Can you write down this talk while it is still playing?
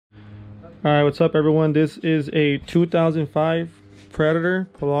All right, what's up everyone? This is a 2005 Predator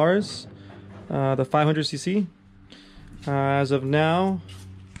Polaris, the 500cc. As of now,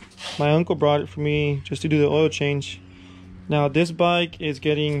 my uncle brought it for me just to do the oil change. Now this bike is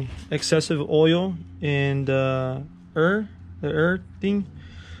getting excessive oil in the air thing.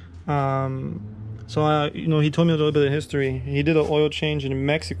 So he told me a little bit of history. He did an oil change in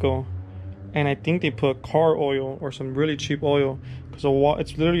Mexico, and I think they put car oil or some really cheap oil because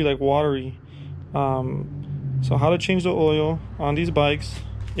it's literally like watery. So how to change the oil on these bikes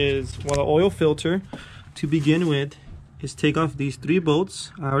is, well, the oil filter to begin with is take off these 3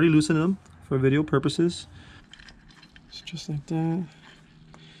 bolts. I already loosened them for video purposes. It's just like that.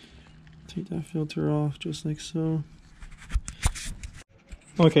 Take that filter off just like so.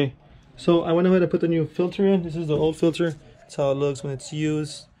 Okay, so I went ahead and put the new filter in. This is the old filter. That's how it looks when it's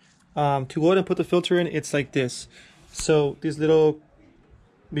used. To go ahead and put the filter in, it's like this. So this little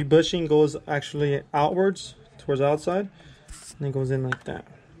bushing goes actually outwards towards the outside, and it goes in like that.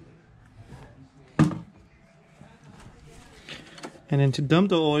 And then to dump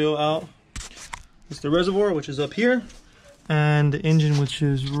the oil out, it's the reservoir, which is up here, and the engine, which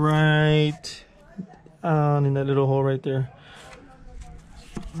is right in that little hole right there.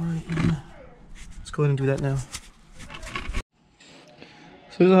 Let's go ahead and do that now.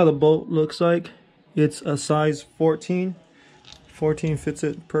 So this is how the bolt looks like. It's a size 14. 14 fits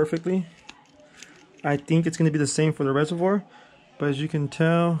it perfectly. I think it's going to be the same for the reservoir, but as you can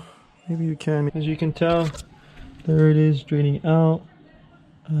tell, maybe you can. As you can tell, there it is draining out.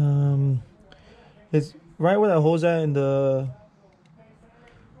 It's right where that hole's at in the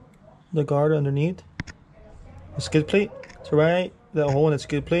guard underneath the skid plate. So right that hole in the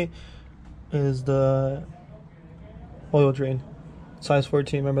skid plate is the oil drain. Size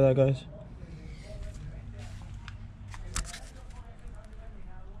 14, remember that, guys.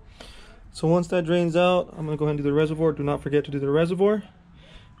 So once that drains out, I'm gonna go ahead and do the reservoir. Do not forget to do the reservoir,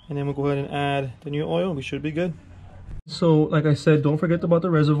 and then we'll go ahead and add the new oil. We should be good. So like I said, don't forget about the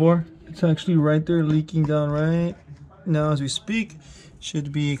reservoir. It's actually right there, leaking down right now as we speak.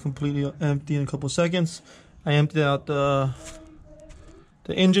 Should be completely empty in a couple seconds. I emptied out the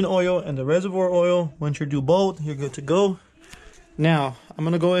engine oil and the reservoir oil. Once you do both, you're good to go. Now I'm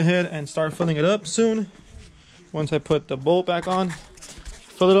gonna go ahead and start filling it up soon. Once I put the bolt back on,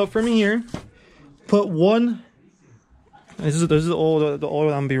 fill it up from here. Put one. This is the oil I'm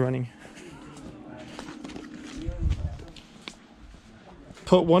gonna be running.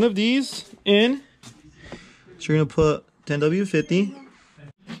 Put one of these in. So you're gonna put 10W50.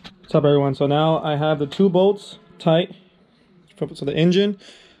 What's up, everyone? So now I have the 2 bolts tight. So the engine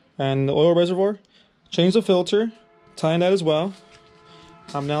and the oil reservoir. Change the filter. Tighten that as well.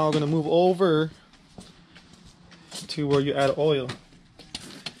 I'm now gonna move over to where you add oil.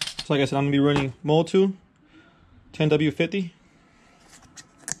 So like I said, I'm gonna be running Motul 10W50.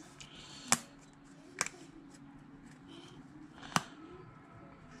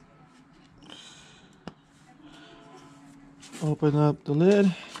 Open up the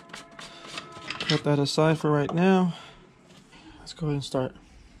lid. Put that aside for right now. Let's go ahead and start.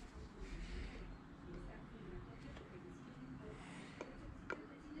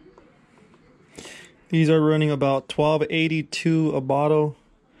 These are running about $12.82 a bottle.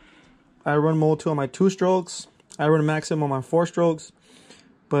 I run Motul on my 2 strokes. I run Maximum on my 4 strokes.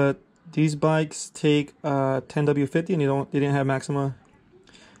 But these bikes take 10W50 and they didn't have Maxima.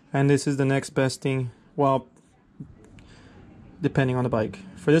 And this is the next best thing. Well, depending on the bike.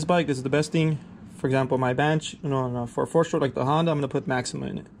 For this bike, this is the best thing. For example, my bench, for a 4-stroke like the Honda, I'm gonna put Maxima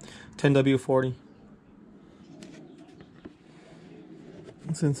in it. 10W40.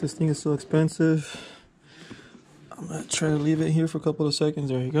 Since this thing is so expensive, I'm gonna try to leave it here for a couple of seconds.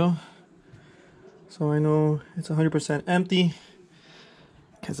 There you go. So I know it's 100% empty,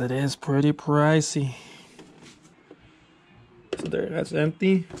 because it is pretty pricey. So there, that's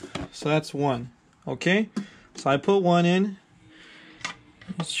empty. So that's one. Okay, so I put one in.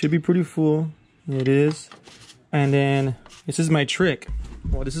 It should be pretty full. It is. And then this is my trick.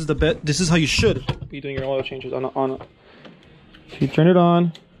 Well, this is the bet. This is how you should be doing your oil changes on. So you turn it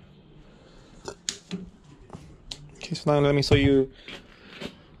on. Okay, so now let me show you.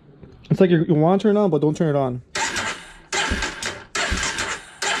 It's like you want to turn it on, but don't turn it on.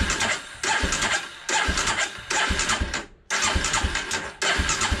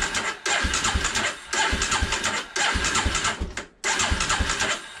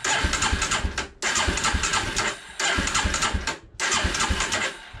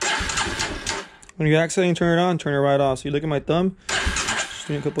 When you accidentally turn it on, turn it right off. So you look at my thumb, just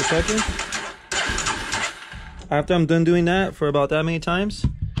doing a couple seconds. After I'm done doing that for about that many times,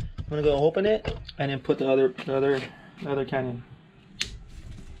 gonna go open it and then put the other can in.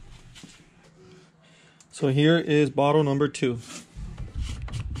 So here is bottle number 2.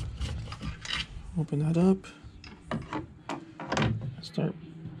 Open that up. Start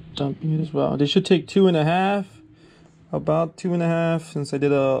dumping it as well. This should take 2.5, about 2.5, since I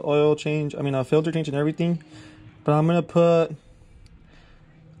did a oil change. I mean a filter change and everything. But I'm gonna try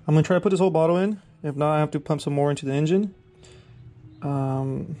to put this whole bottle in. If not, I have to pump some more into the engine.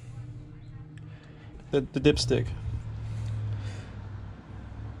 The dipstick.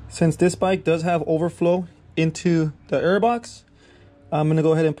 Since this bike does have overflow into the air box, I'm gonna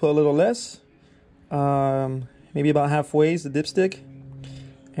go ahead and put a little less. Maybe about halfway is the dipstick.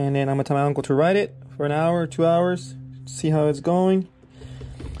 And then I'm gonna tell my uncle to ride it for an hour, 2 hours, see how it's going.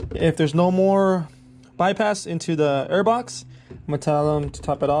 If there's no more bypass into the air box, I'm gonna tell him to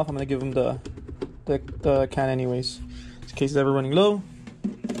top it off. I'm gonna give him the can anyways, in case it's ever running low.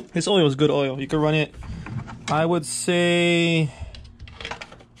 This oil is good oil. You can run it, I would say,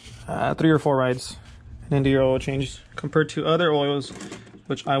 3 or 4 rides, and then do your oil change. Compared to other oils,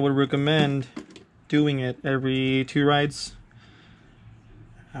 which I would recommend doing it every 2 rides.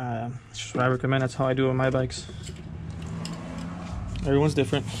 That's just what I recommend. That's how I do it on my bikes. Everyone's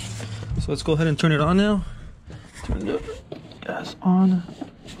different. So let's go ahead and turn it on now. Turn the gas on.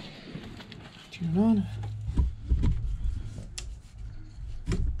 Turn it on.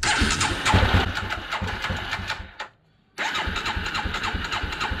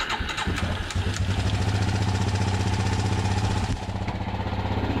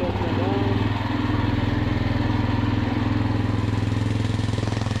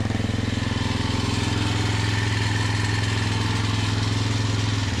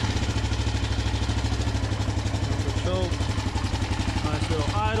 Nice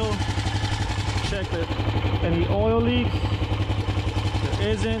little idle. Check that any oil leaks. There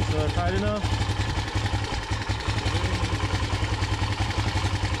isn't, so it's tight enough.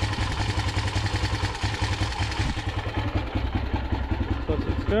 So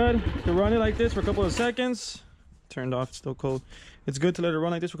it's good to run it like this for a couple of seconds. Turned off, it's still cold. It's good to let it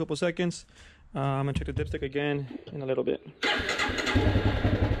run like this for a couple of seconds. I'm gonna check the dipstick again in a little bit.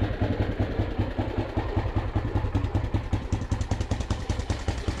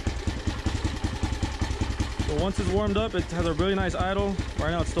 So once it's warmed up, it has a really nice idle.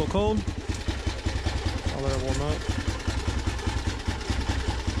 Right now it's still cold. I'll let it warm up.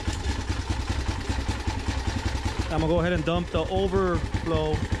 I'm gonna go ahead and dump the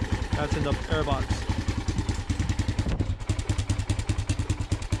overflow that's in the air box.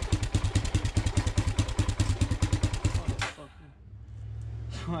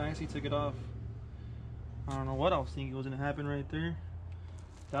 I actually took it off. I don't know what I was thinking was gonna happen right there.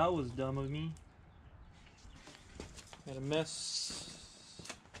 That was dumb of me. Made a mess.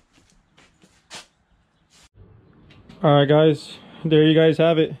 Alright guys, there you guys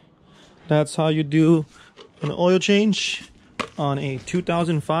have it. That's how you do an oil change on a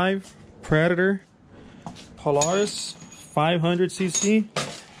 2005 Predator Polaris 500cc.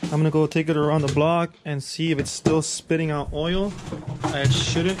 I'm gonna go take it around the block and see if it's still spitting out oil. It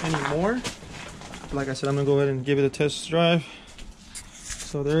shouldn't anymore. Like I said, I'm gonna go ahead and give it a test drive.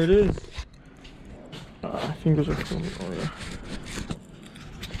 So there it is. Fingers are filming. Oh yeah.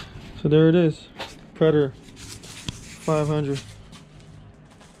 So there it is, Predator 500.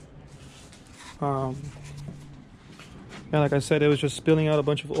 Yeah, like I said, it was just spilling out a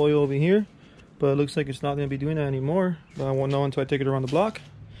bunch of oil over here, but it looks like it's not gonna be doing that anymore. But I won't know until I take it around the block.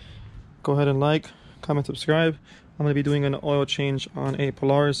 Go ahead and like, comment, subscribe. I'm gonna be doing an oil change on a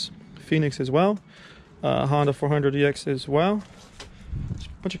Polaris Phoenix as well, Honda 400EX as well.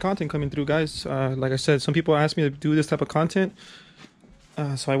 Bunch of content coming through, guys. Like I said, some people ask me to do this type of content,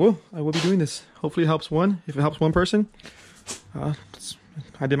 so I will be doing this. Hopefully it helps one. If it helps one person,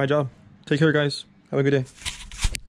 I did my job. Take care, guys. Have a good day.